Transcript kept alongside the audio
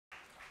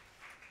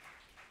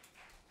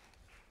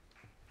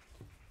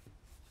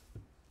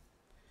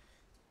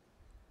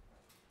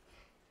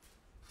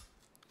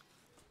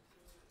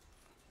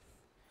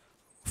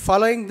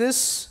following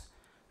this,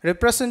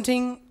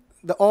 representing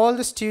all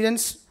the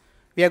students,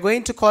 we are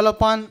going to call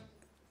upon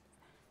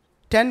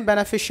 10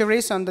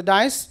 beneficiaries on the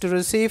dais to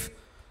receive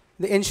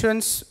the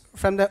insurance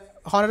from the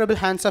honourable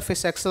hands of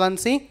His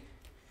Excellency.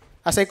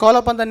 As I call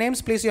upon the names,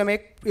 please you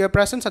make your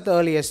presence at the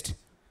earliest.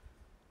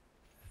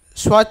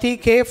 Swati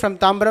K from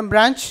Tambaram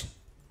branch,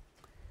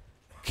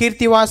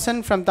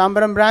 Kirtivasan from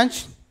Tambaram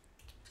branch,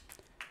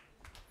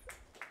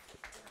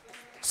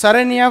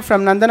 Saranya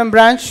from Nandanam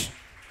branch,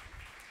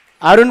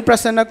 Arun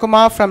Prasanna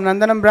Kumar from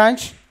Nandanam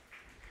branch,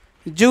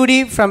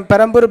 Judy from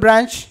Perambur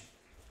branch,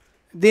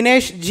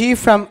 Dinesh G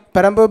from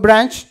Perambur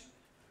branch,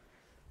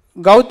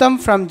 Gautam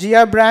from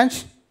GR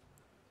branch,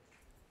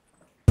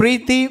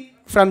 Preeti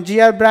from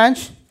GR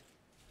branch,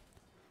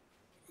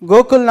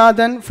 Gokul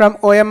Nathan from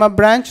OMA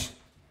branch,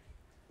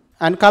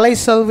 and Kalai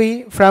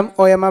Selvi from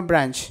OMA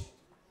branch.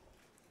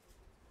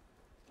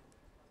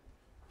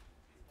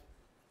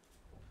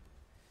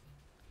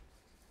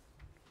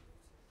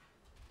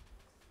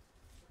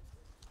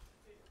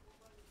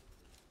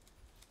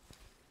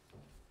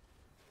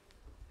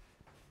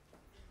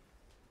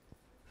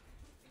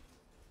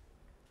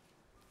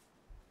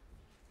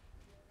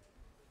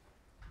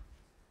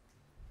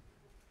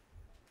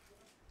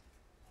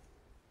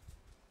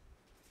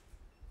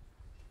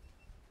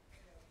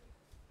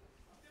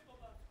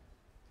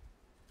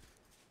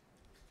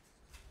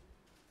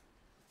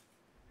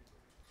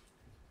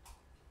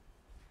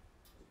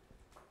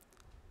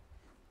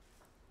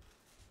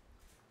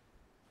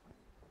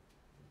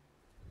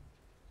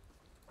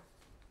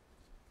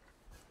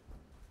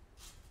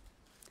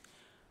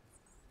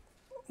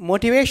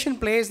 Motivation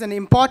plays an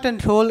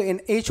important role in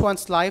each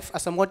one's life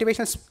as a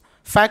motivation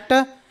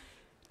factor.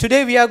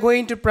 Today we are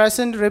going to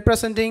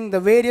representing the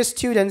various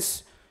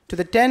students to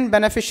the 10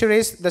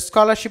 beneficiaries the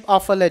scholarship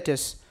offer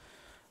letters.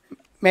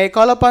 May I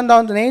call upon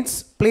down the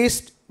names?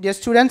 Please, dear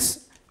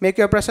students, make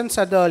your presence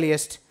at the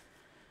earliest.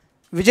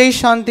 Vijay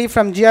Shanti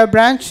from GR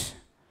branch,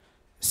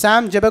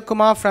 Sam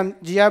Jabakumar from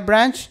GR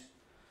branch,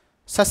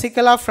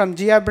 Sasikala from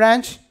GR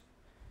branch,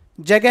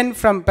 Jagan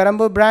from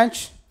Perambur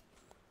branch,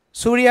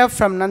 Surya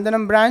from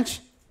Nandanam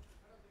branch,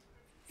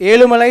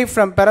 Elumalai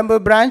from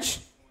Perambur branch,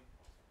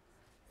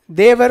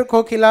 Devar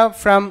Kokila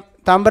from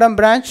Tambaram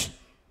branch,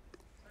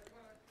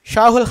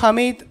 Shahul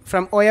Hamid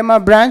from Oyama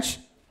branch,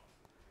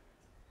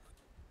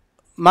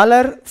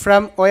 Malar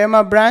from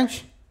Oyama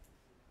branch,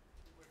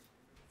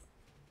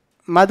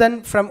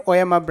 Madan from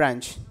Oyama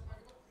branch.